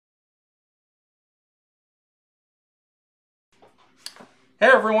Hey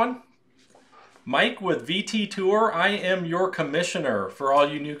everyone, Mike with VT Tour. I am your commissioner. For all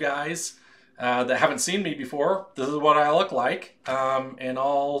you new guys that haven't seen me before, this is what I look like. And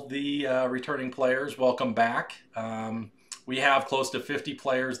all the returning players, welcome back. We have close to 50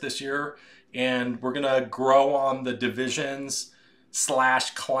 players this year, and we're gonna grow on the divisions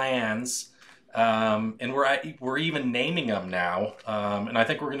 / clans. And we're even naming them now. And I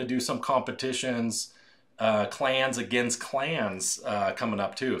think we're gonna do some competitions, clans against clans coming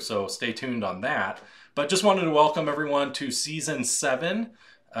up too, so stay tuned on that. But just wanted to welcome everyone to season 7.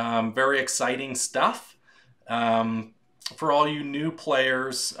 Very exciting stuff. For all you new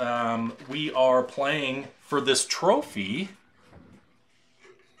players, we are playing for this trophy,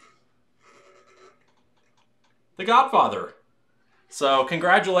 the Godfather. So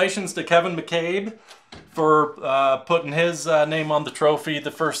congratulations to Kevin McCabe for putting his name on the trophy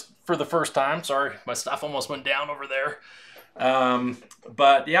for the first time. Sorry, my stuff almost went down over there.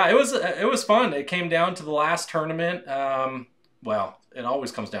 But yeah, it was fun. It came down to the last tournament. Well, it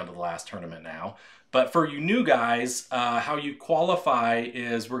always comes down to the last tournament now. But for you new guys, how you qualify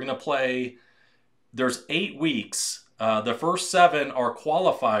is we're gonna play. There's 8 weeks. The first 7 are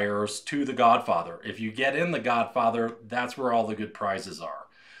qualifiers to the Godfather. If you get in the Godfather, that's where all the good prizes are.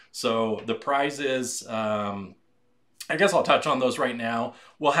 So the prizes, I guess I'll touch on those right now.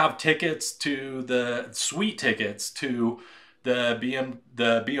 We'll have tickets to the sweet tickets to the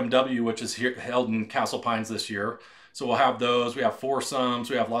BMW, which is held in Castle Pines this year. So we'll have those. We have foursomes.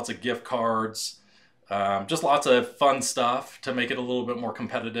 We have lots of gift cards. Just lots of fun stuff to make it a little bit more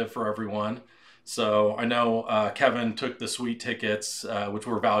competitive for everyone. So I know Kevin took the sweet tickets, which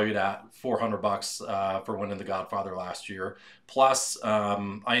were valued at $400 for winning the Godfather last year. Plus,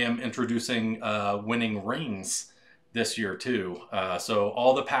 I am introducing winning rings this year too. So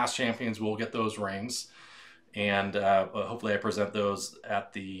all the past champions will get those rings. And hopefully I present those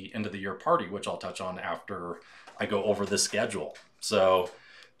at the end of the year party, which I'll touch on after I go over the schedule. So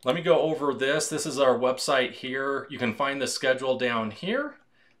let me go over this. This is our website here. You can find the schedule down here.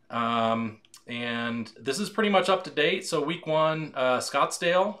 And this is pretty much up to date. So week 1,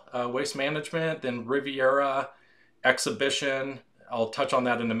 Scottsdale, Waste Management, then Riviera, Exhibition. I'll touch on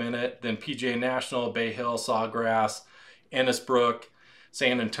that in a minute. Then PGA National, Bay Hill, Sawgrass, Innisbrook,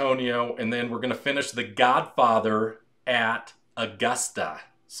 San Antonio, and then we're going to finish the Godfather at Augusta.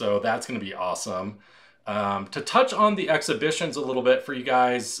 So that's going to be awesome. To touch on the exhibitions a little bit for you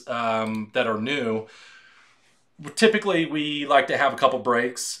guys that are new, typically we like to have a couple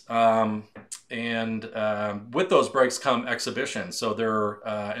breaks, and with those breaks come exhibitions. So they're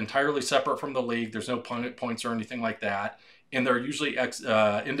entirely separate from the league. There's no points or anything like that, and they're usually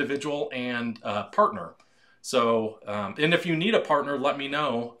individual and partner. So, and if you need a partner, let me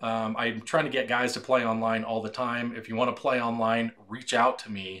know. I'm trying to get guys to play online all the time. If you want to play online, reach out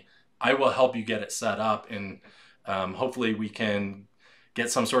to me. I will help you get it set up, and hopefully we can get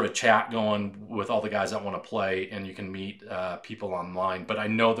some sort of chat going with all the guys that want to play, and you can meet people online. But I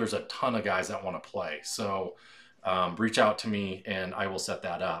know there's a ton of guys that want to play. So reach out to me and I will set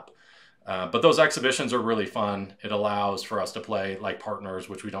that up. But those exhibitions are really fun. It allows for us to play like partners,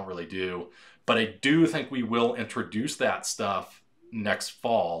 which we don't really do. But I do think we will introduce that stuff next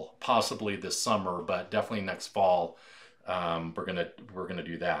fall, possibly this summer, but definitely next fall. We're gonna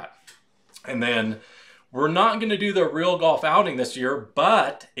do that. And then we're not going to do the real golf outing this year,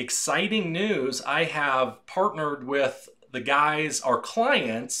 but exciting news. I have partnered with the guys, our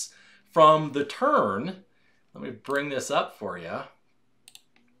clients from The Turn. Let me bring this up for you.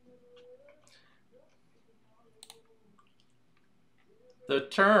 The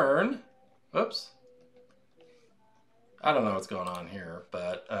Turn. Oops. I don't know what's going on here,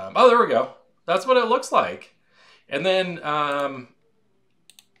 but oh, there we go. That's what it looks like. And then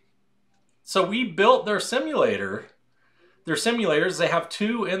so we built their simulator. Their simulators, they have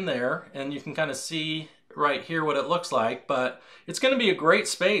 2 in there, and you can kind of see right here what it looks like, but it's going to be a great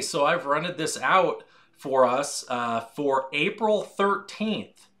space. So I've rented this out for us for April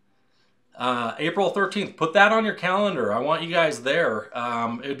 13th. April 13th, put that on your calendar. I want you guys there.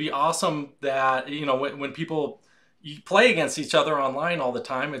 It'd be awesome that, you know, when people you play against each other online all the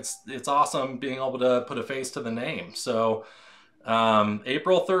time, it's awesome being able to put a face to the name. So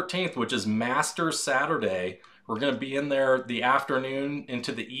April 13th, which is Masters Saturday, we're going to be in there the afternoon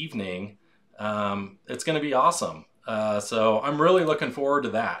into the evening. It's going to be awesome. So I'm really looking forward to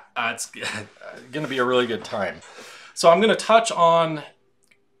that. It's going to be a really good time. So I'm going to touch on,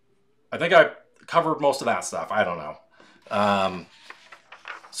 I think I covered most of that stuff. I don't know.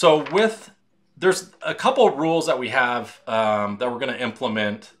 So there's a couple of rules that we have that we're going to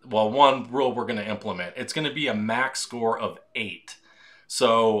implement. Well, one rule we're going to implement. It's going to be a max score of 8.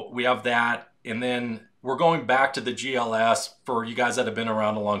 So we have that. And then we're going back to the GLS. For you guys that have been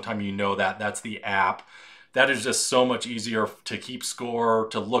around a long time, you know that that's the app. That is just so much easier to keep score,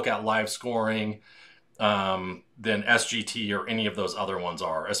 to look at live scoring, than SGT or any of those other ones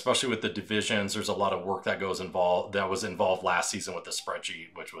are. Especially with the divisions, there's a lot of work that was involved last season with the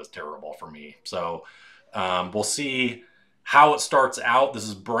spreadsheet, which was terrible for me. So we'll see how it starts out. This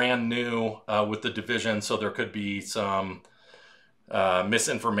is brand new with the division, so there could be some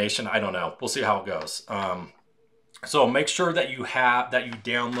misinformation. I don't know. We'll see how it goes. So make sure that you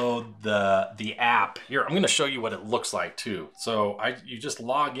download the app. Here, I'm going to show you what it looks like too. So you just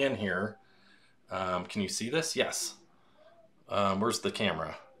log in here. Can you see this? Yes. Where's the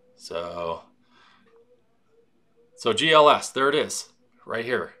camera? So GLS, there it is, right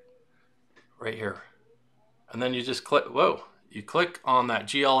here, right here. And then you just click, you click on that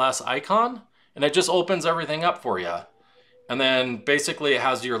GLS icon and it just opens everything up for you. And then basically it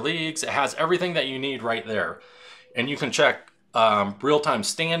has your leagues, it has everything that you need right there. And you can check real-time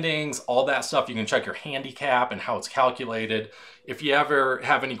standings, all that stuff. You can check your handicap and how it's calculated. If you ever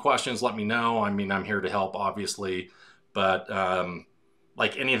have any questions, let me know. I mean, I'm here to help, obviously. But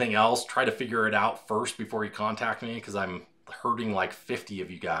like anything else, try to figure it out first before you contact me, because I'm hurting like 50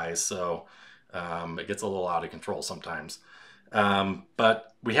 of you guys. So it gets a little out of control sometimes.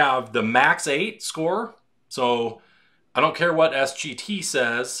 But we have the max 8 score. So I don't care what SGT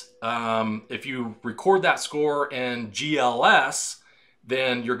says. If you record that score in GLS,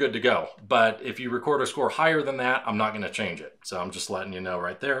 then you're good to go. But if you record a score higher than that, I'm not going to change it. So I'm just letting you know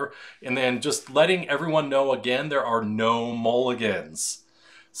right there. And then just letting everyone know again, there are no mulligans.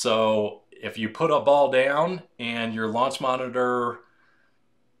 So if you put a ball down and your launch monitor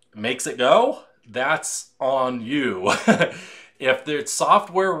makes it go, that's on you. If it's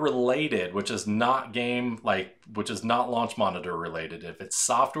software related, which is not which is not launch monitor related, if it's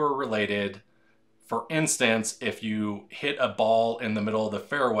software related, for instance, if you hit a ball in the middle of the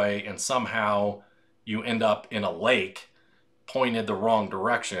fairway and somehow you end up in a lake pointed the wrong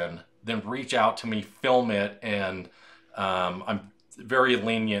direction, then reach out to me, film it, and I'm very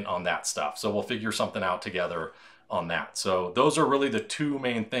lenient on that stuff. So we'll figure something out together on that. So those are really the two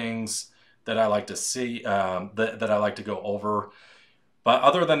main things that I like to see, that I like to go over. But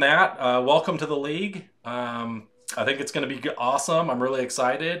other than that, welcome to the league. I think it's going to be awesome. I'm really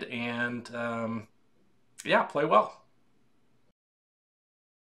excited, and yeah, play well.